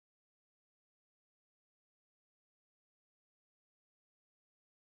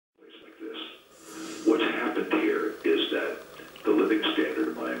like this. What's happened here is that the living standard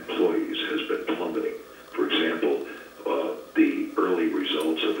of my employees has been plummeting. For example, the early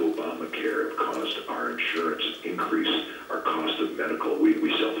results of Obamacare have caused our insurance increase, our cost of medical, we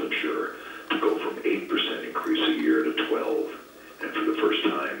self-insure, to go from 8% increase a year to 12. And for the first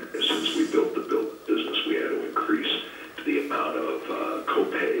time since we built the business, we had to increase the amount of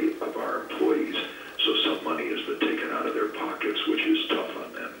copay of our employees. So some money has been taken out of their pockets, which is tough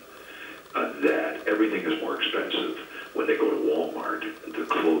on them. That everything is more expensive. When they go to Walmart, their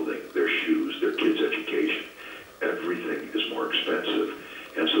clothing, their shoes, their kids' education, everything is more expensive.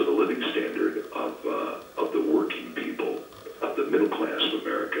 And so the living standard of the working people, of the middle class of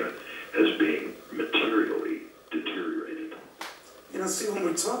America, is being materially deteriorated. You know, see, when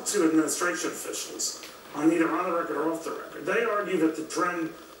we talk to administration officials, either on the record or off the record, they argue that the trend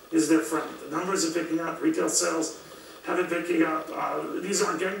is their friend. The numbers are picking up, retail sales have been picking up. These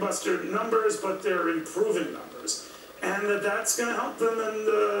aren't gangbuster numbers, but they're improving numbers. And that's going to help them,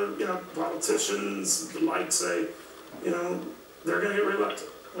 and, you know, politicians like say, you know, they're going to get reelected.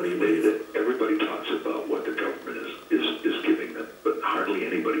 What do you believe? Everybody talks about what the government is giving them, but hardly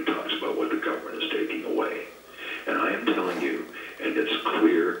anybody talks about what the government is taking away. And I am telling you, and it's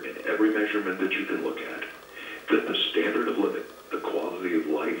clear in every measurement that you can look at, that the standard of living, the quality of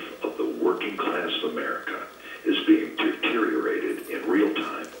life of the working class of America is being deteriorated in real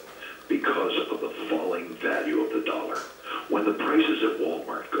time because of the falling value of the dollar. When the prices at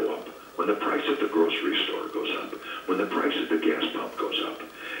Walmart go up, when the price at the grocery store goes up, when the price at the gas pump goes up,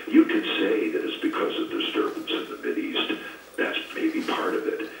 you can say that it's because of disturbance in the Mideast. That's maybe part of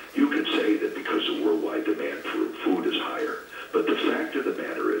it. You can say that because the worldwide demand for food is higher. But the fact of the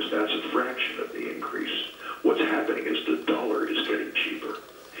matter is that's a fraction of the increase. What's happening is the dollar is getting cheaper.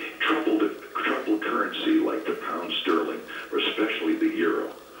 Troubled currency like the pound sterling, or especially the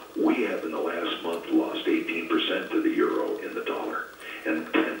euro, we have in the last month lost 18% to the euro in the dollar, and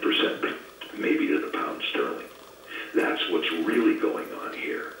 10% maybe to the pound sterling. That's what's really going on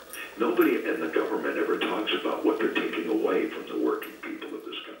here. Nobody in the government ever talks about what they're taking away from the working people.